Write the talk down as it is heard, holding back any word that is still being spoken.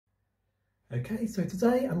Okay, so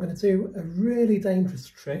today I'm going to do a really dangerous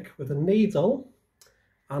trick with a needle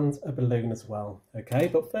and a balloon as well. Okay,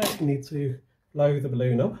 but first we need to blow the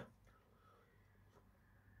balloon up.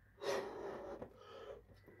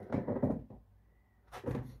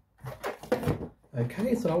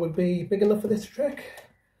 Okay, so that would be big enough for this trick.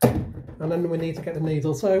 And then we need to get the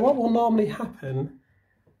needle. So what will normally happen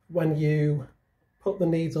when you put the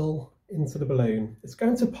needle into the balloon? It's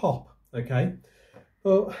going to pop, okay?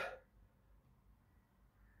 But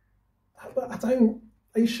I don't...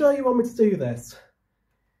 Are you sure you want me to do this?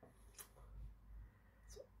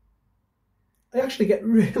 I actually get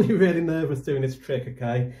really nervous doing this trick,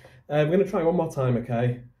 okay? We're going to try one more time,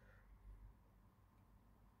 okay?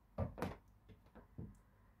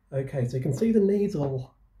 Okay, so you can see the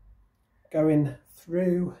needle going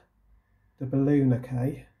through the balloon,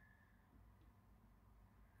 okay?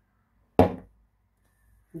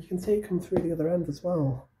 You can see it come through the other end as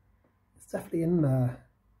well. It's definitely in there.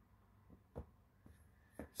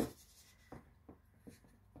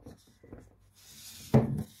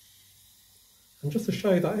 And just to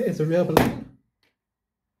show that it is a real balloon,